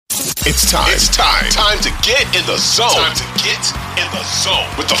It's time. It's time. Time to get in the zone. Time to get in the zone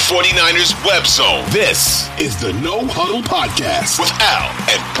with the 49ers Web Zone. This is the No Huddle Podcast with Al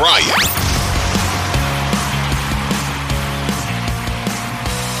and Brian.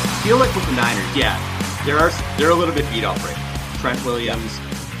 I feel like with the Niners, they're a little bit beat up right now. Trent Williams.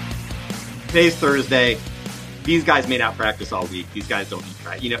 Today's Thursday. These guys may not practice all week. These guys don't need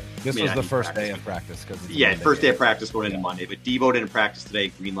practice. This was the first day of practice. First day of practice going into Monday. But Debo didn't practice today.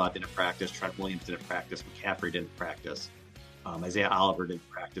 Greenlaw didn't practice. Trent Williams didn't practice. McCaffrey didn't practice. Isaiah Oliver didn't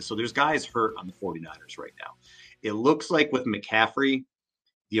practice. So there's guys hurt on the 49ers right now. It looks like with McCaffrey,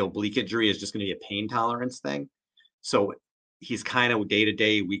 the oblique injury is just going to be a pain tolerance thing. So he's kind of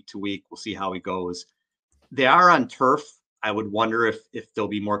day-to-day, week-to-week. We'll see how he goes. They are on turf. I would wonder if they'll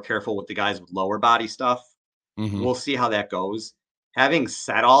be more careful with the guys with lower body stuff. Mm-hmm. We'll see how that goes. Having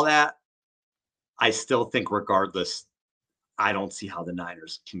said all that, I still think regardless, I don't see how the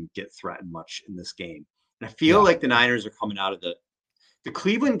Niners can get threatened much in this game. And I feel like the Niners are coming out of the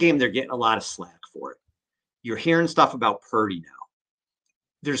Cleveland game. They're getting a lot of slack for it. You're hearing stuff about Purdy now.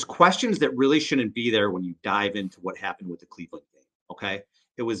 There's questions that really shouldn't be there when you dive into what happened with the Cleveland game. Okay.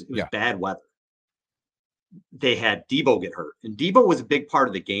 It was bad weather. They had Debo get hurt, and Debo was a big part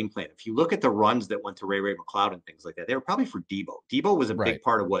of the game plan. If you look at the runs that went to Ray McCloud and things like that, they were probably for Debo. Debo was a big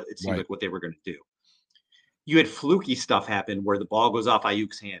part of what it seemed like what they were going to do. You had fluky stuff happen where the ball goes off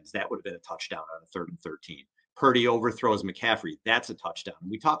Ayuk's hands. That would have been a touchdown on a 3rd and 13. Purdy overthrows McCaffrey. That's a touchdown.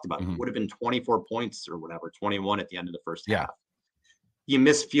 We talked about it. It would have been 24 points or whatever, 21 at the end of the first half. You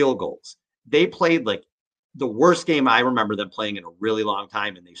miss field goals. They played like the worst game I remember them playing in a really long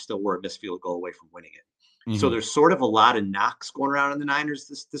time, and they still were a missed field goal away from winning it. So there's sort of a lot of knocks going around in the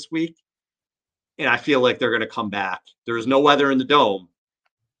Niners this week. And I feel like they're going to come back. There's no weather in the dome,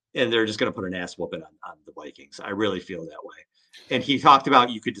 and they're just going to put an ass whooping on the Vikings. I really feel that way. And he talked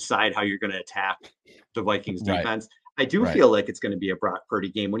about you could decide how you're going to attack the Vikings defense. I do feel like it's going to be a Brock Purdy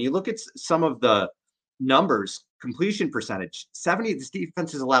game. When you look at some of the numbers, completion percentage, this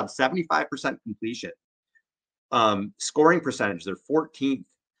defense has allowed 75% completion. Scoring percentage, they're 14th.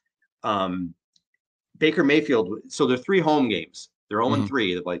 Baker Mayfield, so they're 3 home games. They're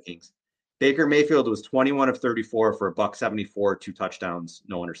 0-3, the Vikings. Baker Mayfield was 21 of 34 for $174, 2 touchdowns,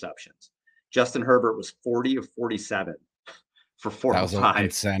 no interceptions. Justin Herbert was 40 of 47 for 405.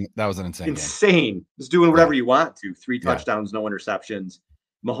 That was an insane game. Just doing whatever you want to. 3 touchdowns, no interceptions.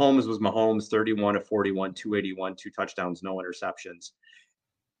 Mahomes was Mahomes, 31 of 41, 281, 2 touchdowns, no interceptions.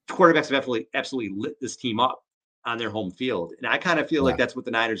 Quarterbacks have absolutely lit this team up on their home field. And I kind of feel like that's what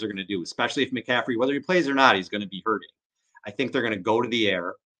the Niners are going to do, especially if McCaffrey, whether he plays or not, he's going to be hurting. I think they're going to go to the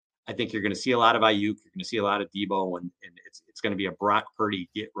air. I think you're going to see a lot of Ayuk. You're going to see a lot of Debo, and it's going to be a Brock Purdy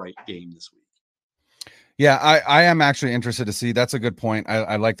get-right game this week. Yeah, I am actually interested to see. That's a good point.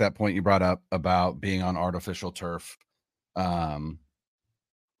 I like that point you brought up about being on artificial turf. Not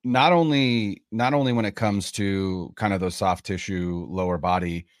only when it comes to kind of those soft tissue, lower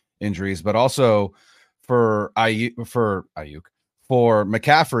body injuries, but also for McCaffrey,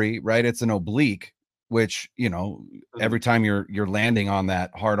 right? It's an oblique, which, every time you're landing on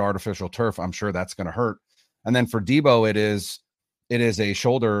that hard artificial turf, I'm sure that's going to hurt. And then for Debo, it is a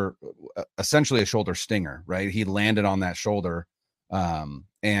shoulder, essentially a shoulder stinger, right? He landed on that shoulder.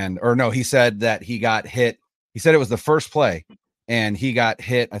 He said that he got hit. He said it was the first play and he got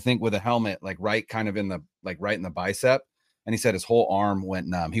hit, I think, with a helmet, like right in the bicep. And he said his whole arm went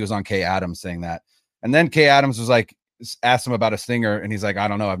numb. He was on Kay Adams saying that. And then Kay Adams was like, asked him about a stinger. And he's like, I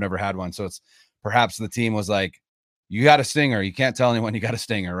don't know. I've never had one. So it's perhaps the team was like, you got a stinger. You can't tell anyone you got a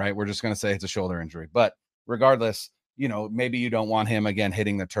stinger, right? We're just going to say it's a shoulder injury. But regardless, maybe you don't want him again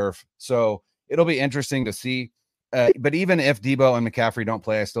hitting the turf. So it'll be interesting to see. But even if Debo and McCaffrey don't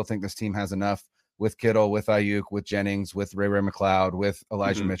play, I still think this team has enough with Kittle, with Ayuk, with Jennings, with Ray McCloud, with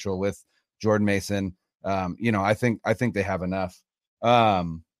Elijah Mitchell, with Jordan Mason. I think they have enough.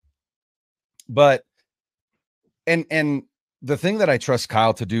 But and the thing that I trust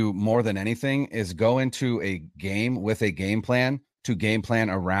Kyle to do more than anything is go into a game with a game plan to game plan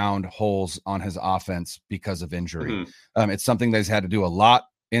around holes on his offense because of injury. It's something that he's had to do a lot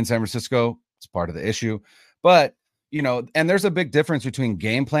in San Francisco. It's part of the issue, but and there's a big difference between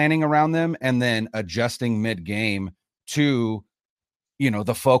game planning around them and then adjusting mid game to,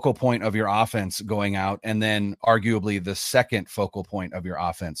 the focal point of your offense going out. And then arguably the second focal point of your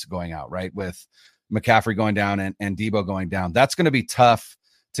offense going out, right? With McCaffrey going down and Debo going down. That's going to be tough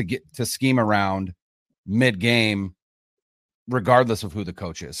to get to scheme around mid game, regardless of who the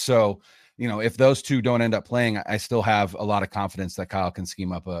coach is. So, if those two don't end up playing, I still have a lot of confidence that Kyle can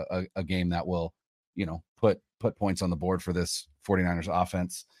scheme up a game that will, put points on the board for this 49ers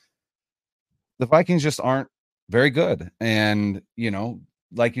offense. the Vikings just aren't very good. And,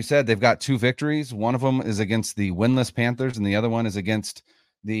 like you said, they've got 2 victories. One of them is against the winless Panthers, and the other one is against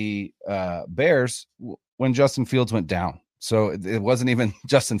the Bears when Justin Fields went down. So it wasn't even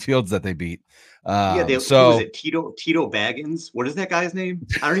Justin Fields that they beat. Who was it? Tito Baggins? What is that guy's name?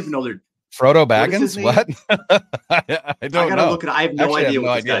 I don't even know their Frodo Baggins. What? I don't know. Look at. I have no idea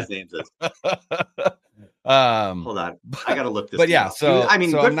what this guy's name is. Hold on, I gotta look this. But yeah, up. So I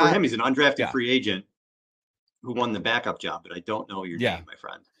mean, so good for him. He's an undrafted Yeah. free agent who won the backup job, but I don't know your name, my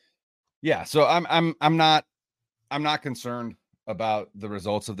friend. Yeah, so I'm not concerned about the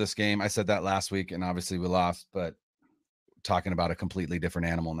results of this game. I said that last week, and obviously we lost, but talking about a completely different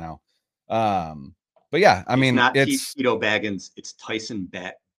animal now. But yeah, I mean, it's Tito Baggins. It's Tyson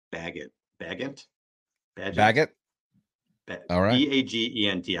Baggett. All right. Bagent. I don't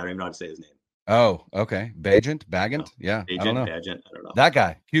even know how to say his name. Oh, okay. Baggent. No. Yeah. Bagent, I don't know. Bagent, I don't know. That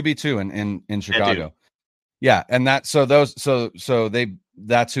guy, QB2 in Chicago. Yeah. And that's who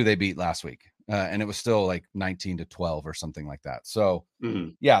they beat last week. And it was still like 19-12 or something like that. So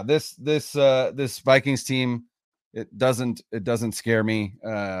yeah, this Vikings team, it doesn't scare me.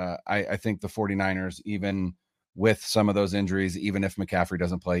 I think the 49ers, even with some of those injuries, even if McCaffrey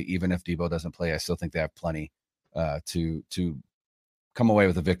doesn't play, even if Debo doesn't play, I still think they have plenty to come away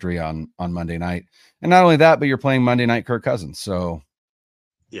with a victory on Monday night. And not only that, but you're playing Monday night Kirk Cousins. So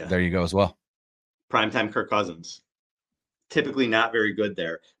yeah, there you go as well. Primetime Kirk Cousins. Typically not very good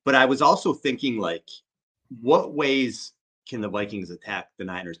there. But I was also thinking, like, what ways can the Vikings attack the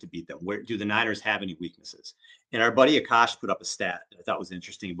Niners to beat them? Where do the Niners have any weaknesses? And our buddy Akash put up a stat that I thought was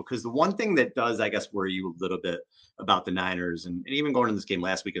interesting, because the one thing that does, I guess, worry you a little bit about the Niners, and even going into this game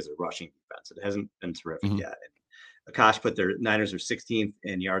last week, is a rushing defense. It hasn't been terrific yet. And Akash put their Niners are 16th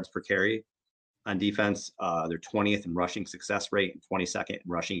in yards per carry on defense. They're 20th in rushing success rate and 22nd in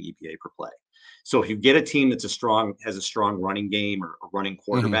rushing EPA per play. So if you get a team that's has a strong running game or a running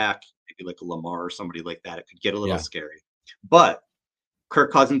quarterback, maybe like a Lamar or somebody like that, it could get a little scary. But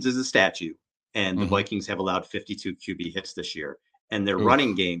Kirk Cousins is a statue, and the Vikings have allowed 52 QB hits this year, and their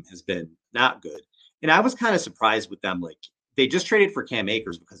running game has been not good. And I was kind of surprised with them. Like, they just traded for Cam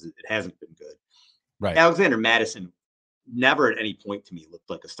Akers because it hasn't been good. Right. Alexander Mattison never at any point to me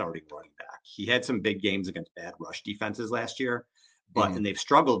looked like a starting running back. He had some big games against bad rush defenses last year, but and they've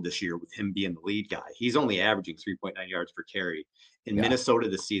struggled this year with him being the lead guy. He's only averaging 3.9 yards per carry. In Minnesota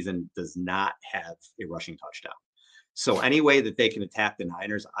this season does not have a rushing touchdown. So any way that they can attack the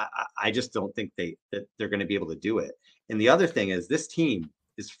Niners, I just don't think that they're going to be able to do it. And the other thing is, this team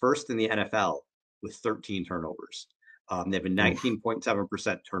is first in the NFL with 13 turnovers. They have a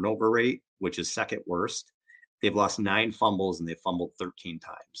 19.7% turnover rate, which is second worst. They've lost 9 fumbles, and they've fumbled 13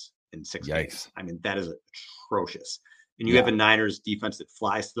 times in 6 games. I mean, that is atrocious. And you have a Niners defense that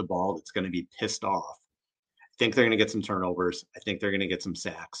flies to the ball, that's going to be pissed off. I think they're going to get some turnovers. I think they're going to get some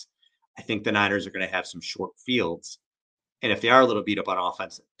sacks. I think the Niners are going to have some short fields. And if they are a little beat up on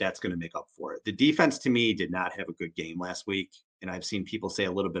offense, that's going to make up for it. The defense, to me, did not have a good game last week. And I've seen people say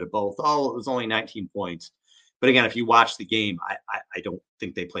a little bit of both. Oh, it was only 19 points. But again, if you watch the game, I don't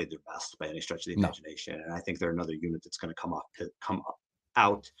think they played their best by any stretch of the imagination. And I think they're another unit that's going to come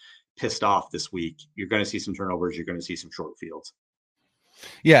out pissed off this week. You're going to see some turnovers. You're going to see some short fields.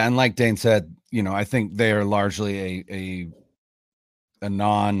 Yeah. And like Dane said, I think they are largely a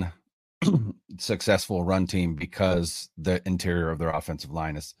non successful run team because the interior of their offensive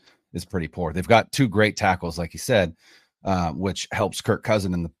line is pretty poor. They've got 2 great tackles, like you said, which helps Kirk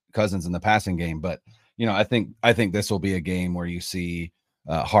Cousins in the passing game. But I think this will be a game where you see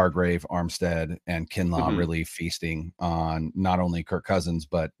Hargrave, Armstead, and Kinlaw really feasting on not only Kirk Cousins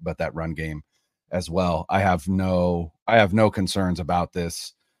but that run game as well. I have no concerns about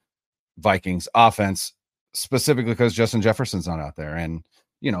this Vikings offense, specifically because Justin Jefferson's not out there, and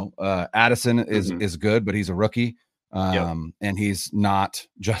Addison is good, but he's a rookie, and he's not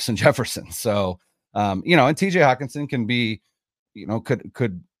Justin Jefferson. So and TJ Hawkinson can be,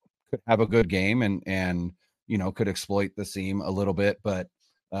 could have a good game and could exploit the seam a little bit, but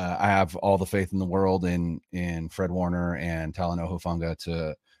I have all the faith in the world in Fred Warner and Talanoa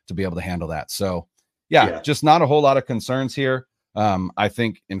Hufanga to be able to handle that. So just not a whole lot of concerns here. I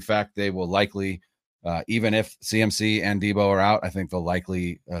think, in fact, they will likely, even if CMC and Debo are out, I think they'll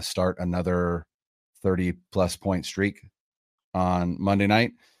likely start another 30-plus point streak on Monday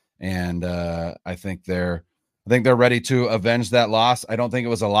night. And I think they're ready to avenge that loss. I don't think it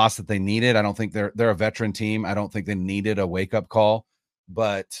was a loss that they needed. I don't think they're a veteran team. I don't think they needed a wake-up call,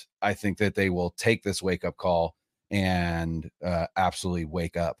 but I think that they will take this wake-up call and absolutely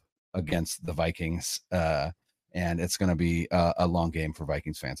wake up against the Vikings. And it's going to be a long game for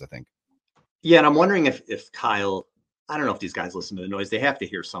Vikings fans, I think. Yeah, and I'm wondering if Kyle, I don't know if these guys listen to the noise. They have to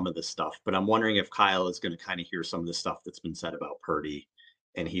hear some of this stuff, but I'm wondering if Kyle is going to kind of hear some of the stuff that's been said about Purdy,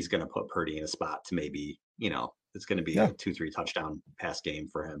 and he's going to put Purdy in a spot to maybe, it's going to be Yeah. a 2-3 touchdown pass game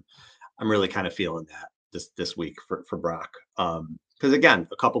for him. I'm really kind of feeling that this week for Brock. Because again,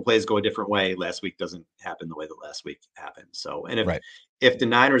 a couple plays go a different way. Last week doesn't happen the way that last week happened. So, and Right. if the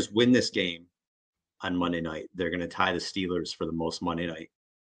Niners win this game on Monday night, they're going to tie the Steelers for the most Monday night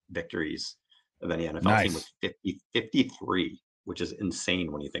victories of any NFL team with 53, which is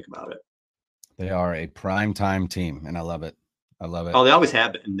insane when you think about it. They are a prime time team, and I love it. I love it. Oh, they always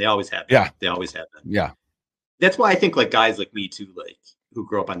have been. They always have been. Yeah. They always have been. Yeah. That's why I think like guys like me too, like who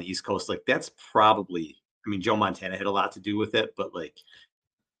grew up on the East Coast, like that's probably, I mean, Joe Montana had a lot to do with it, but like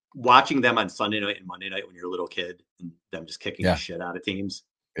watching them on Sunday night and Monday night when you're a little kid and them just kicking the shit out of teams.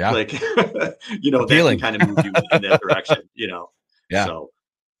 Yeah. Like, that can kind of move you in that direction, Yeah. So,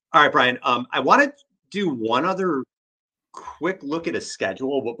 all right, Brian, I want to do one other quick look at a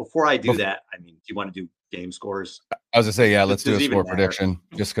schedule, but before I do that, I mean, do you want to do game scores? I was gonna say, let's do a score prediction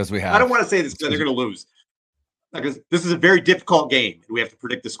just because we have. I don't want to say this because they're going to lose. Because this is a very difficult game. And we have to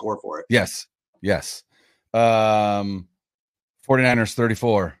predict the score for it. Yes. 49ers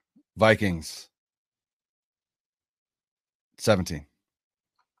 34, Vikings 17.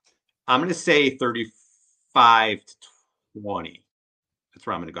 I'm going to say 35-20. That's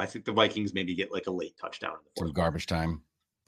where I'm going to go. I think the Vikings maybe get like a late touchdown. Some garbage time.